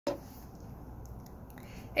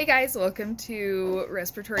Hey guys, welcome to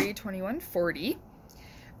Respiratory 2140.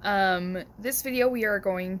 This video we are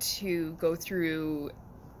going to go through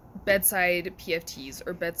bedside PFTs,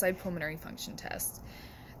 or bedside pulmonary function tests.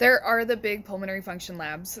 There are the big pulmonary function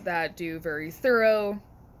labs that do very thorough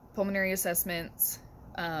pulmonary assessments,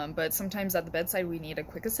 but sometimes at the bedside we need a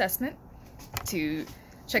quick assessment to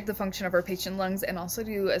check the function of our patient lungs and also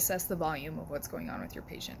to assess the volume of what's going on with your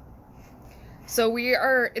patient. So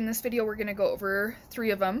in this video, we're going to go over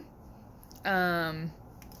 3 of them. And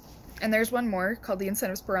there's one more called the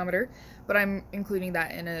incentive spirometer, but I'm including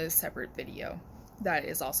that in a separate video that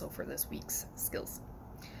is also for this week's skills.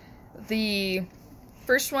 The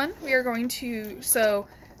first one we are going to, some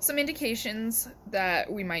indications that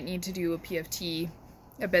we might need to do a PFT,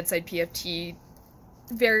 a bedside PFT,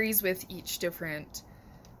 varies with each different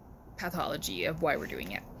pathology of why we're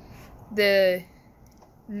doing it. The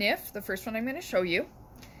NIF, the first one I'm going to show you.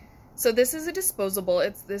 So this is a disposable.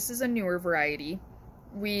 This is a newer variety.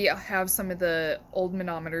 We have some of the old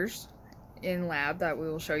manometers in lab that we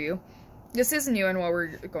will show you. This is new and what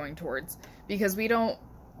we're going towards because we don't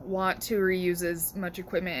want to reuse as much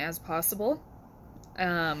equipment as possible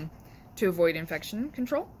to avoid infection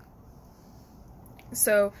control.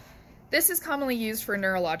 So this is commonly used for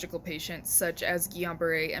neurological patients such as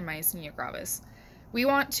Guillain-Barré and myasthenia gravis. We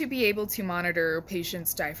want to be able to monitor a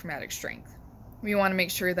patient's diaphragmatic strength. We want to make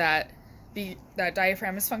sure that that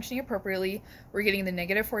diaphragm is functioning appropriately. We're getting the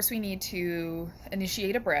negative force we need to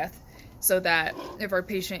initiate a breath, so that if our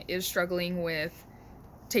patient is struggling with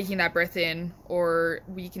taking that breath in or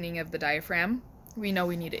weakening of the diaphragm, we know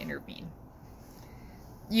we need to intervene.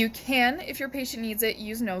 You can, if your patient needs it,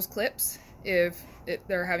 use nose clips if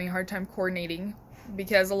they're having a hard time coordinating,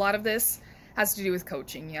 because a lot of this has to do with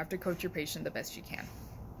coaching. You have to coach your patient the best you can.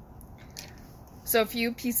 So a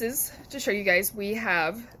few pieces to show you guys. We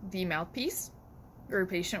have the mouthpiece, where a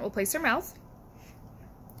patient will place their mouth.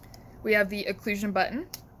 We have the occlusion button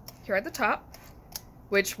here at the top,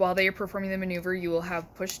 which while they are performing the maneuver, you will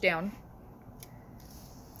have pushed down.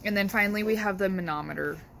 And then finally, we have the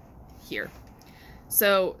manometer here.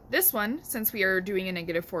 So this one, since we are doing a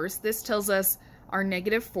negative force, this tells us our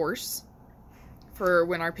negative force for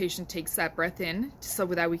when our patient takes that breath in, so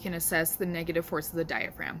that we can assess the negative force of the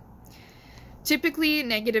diaphragm. Typically,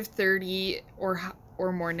 negative 30 or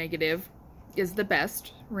more negative is the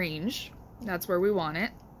best range. That's where we want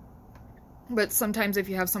it. But sometimes if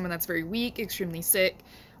you have someone that's very weak, extremely sick,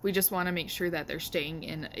 we just want to make sure that they're staying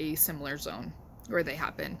in a similar zone where they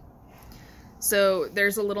have been. So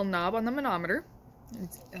there's a little knob on the manometer.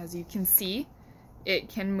 As you can see, it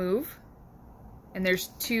can move, and there's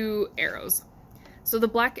 2 arrows. So the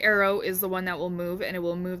black arrow is the one that will move, and it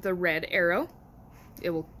will move the red arrow.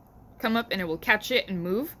 It will come up and it will catch it and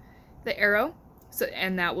move the arrow,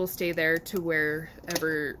 and that will stay there to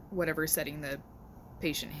whatever setting the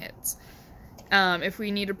patient hits. If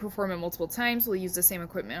we need to perform it multiple times, we'll use the same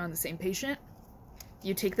equipment on the same patient.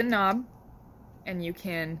 You take the knob and you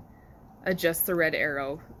can adjust the red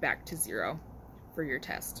arrow back to 0 for your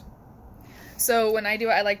test. So when I do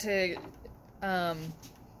it, I like to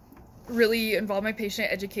really involve my patient,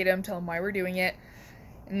 educate them, tell them why we're doing it,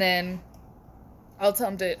 and then I'll tell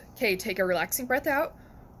them to, okay, take a relaxing breath out.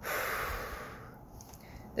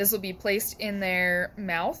 This will be placed in their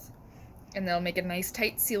mouth, and they'll make a nice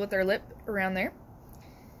tight seal with their lip around there.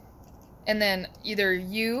 And then either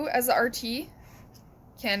you, as the RT,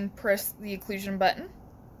 can press the occlusion button,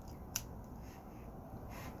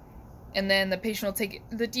 and then the patient will take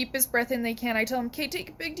the deepest breath in they can. I tell them, okay, take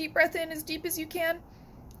a big deep breath in as deep as you can.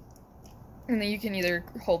 And then you can either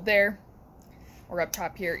hold there or up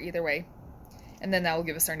top here, either way. And then that will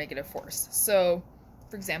give us our negative force. So,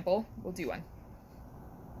 for example, we'll do one.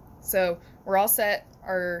 So we're all set.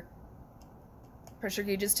 Our pressure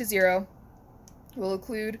gauge is to 0. We'll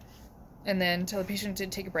occlude and then tell the patient to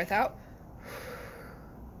take a breath out.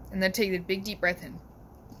 And then take a big deep breath in.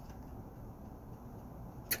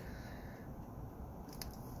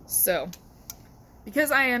 So,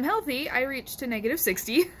 because I am healthy, I reach to negative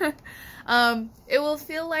 60. It will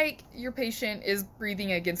feel like your patient is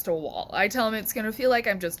breathing against a wall. I tell them it's going to feel like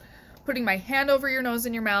I'm just putting my hand over your nose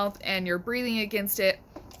and your mouth and you're breathing against it,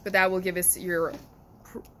 but that will give us your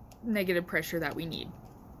negative pressure that we need.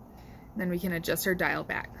 And then we can adjust our dial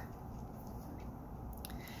back.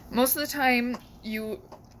 Most of the time,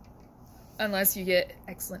 unless you get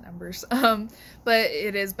excellent numbers, but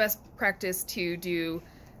it is best practice to do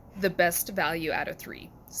the best value out of 3.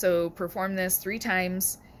 So perform this 3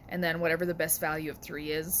 times, and then whatever the best value of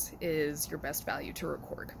 3 is your best value to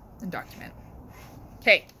record and document.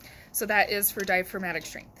 Okay, so that is for diaphragmatic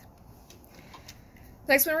strength.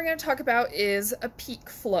 Next one we're going to talk about is a peak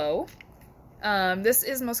flow. This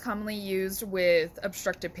is most commonly used with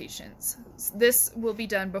obstructive patients. This will be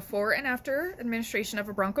done before and after administration of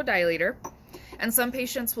a bronchodilator, and some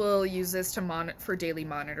patients will use this to for daily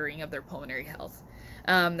monitoring of their pulmonary health.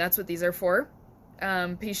 That's what these are for.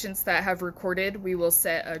 Patients that have recorded, we will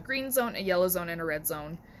set a green zone, a yellow zone, and a red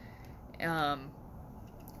zone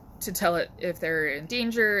to tell it if they're in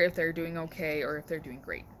danger, if they're doing okay, or if they're doing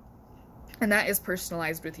great. And that is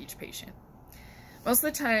personalized with each patient. Most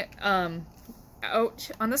of the time, out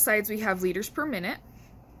on the sides we have liters per minute,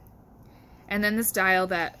 and then this dial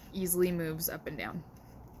that easily moves up and down.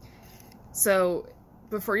 So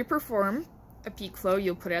before you perform a peak flow,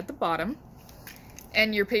 you'll put it at the bottom,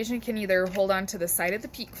 and your patient can either hold on to the side of the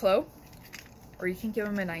peak flow, or you can give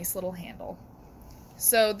them a nice little handle.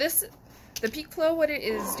 So the peak flow, what it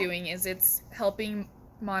is doing is it's helping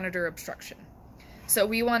monitor obstruction. So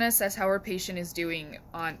we want to assess how our patient is doing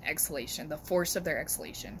on exhalation, the force of their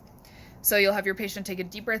exhalation. So you'll have your patient take a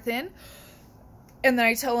deep breath in, and then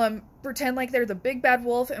I tell them, pretend like they're the big bad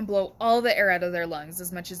wolf and blow all the air out of their lungs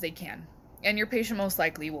as much as they can. And your patient most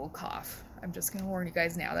likely will cough. I'm just going to warn you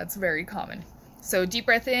guys now, that's very common. So deep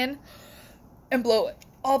breath in and blow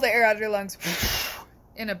all the air out of your lungs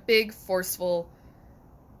in a big, forceful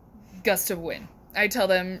gust of wind. I tell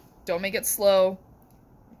them, don't make it slow,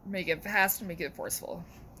 make it fast, make it forceful.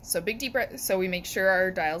 So big deep breath, so we make sure our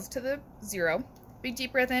dial's to the 0. Big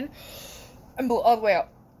deep breath in and blow all the way out.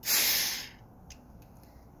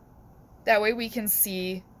 That way we can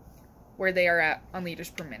see where they are at on liters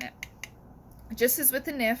per minute. Just as with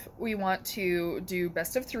the NIF, we want to do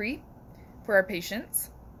best of 3 for our patients.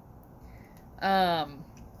 And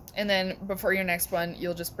then before your next one,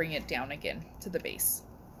 you'll just bring it down again to the base.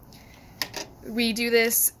 We do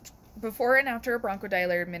this before and after a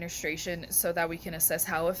bronchodilator administration so that we can assess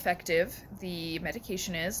how effective the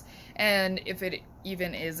medication is and if it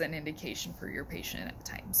even is an indication for your patient at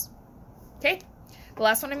times. Okay, the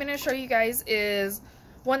last one I'm going to show you guys is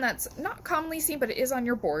one that's not commonly seen, but it is on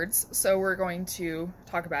your boards, so we're going to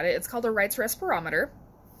talk about it. It's called a Wright's respirometer.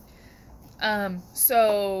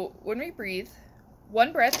 So when we breathe,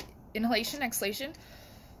 one breath, inhalation, exhalation,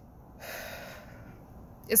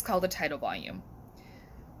 is called a tidal volume.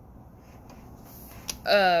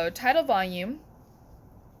 Tidal volume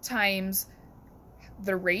times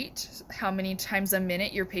the rate, how many times a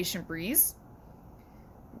minute your patient breathes.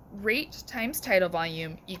 Rate times tidal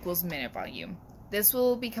volume equals minute volume. This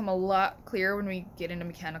will become a lot clearer when we get into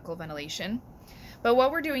mechanical ventilation. But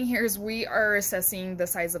what we're doing here is we are assessing the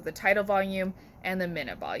size of the tidal volume and the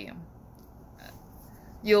minute volume.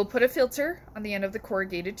 You'll put a filter on the end of the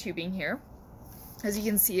corrugated tubing here. As you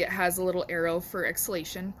can see, it has a little arrow for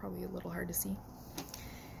exhalation, probably a little hard to see.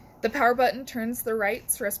 The power button turns the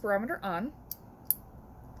Wright's respirometer on,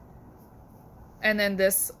 and then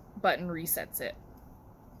this button resets it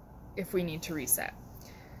if we need to reset.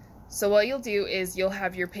 So what you'll do is you'll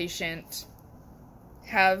have your patient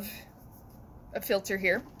have a filter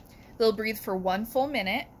here. They'll breathe for 1 full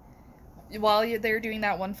minute. While they're doing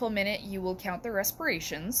that 1 full minute, you will count their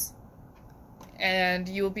respirations, and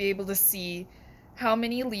you'll be able to see how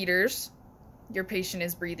many liters your patient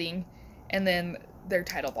is breathing, and then their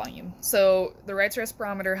tidal volume. So the Wright's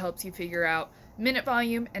respirometer helps you figure out minute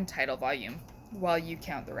volume and tidal volume while you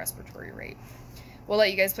count the respiratory rate. We'll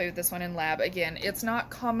let you guys play with this one in lab. Again, it's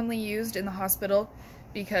not commonly used in the hospital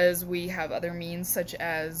because we have other means such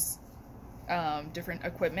as different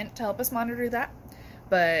equipment to help us monitor that,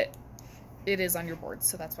 but it is on your board,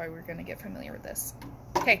 so that's why we're going to get familiar with this.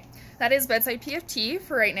 Okay, that is Bedside PFT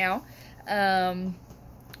for right now.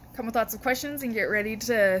 Come with lots of questions and get ready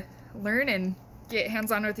to learn and get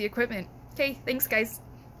hands-on with the equipment. Okay, thanks guys.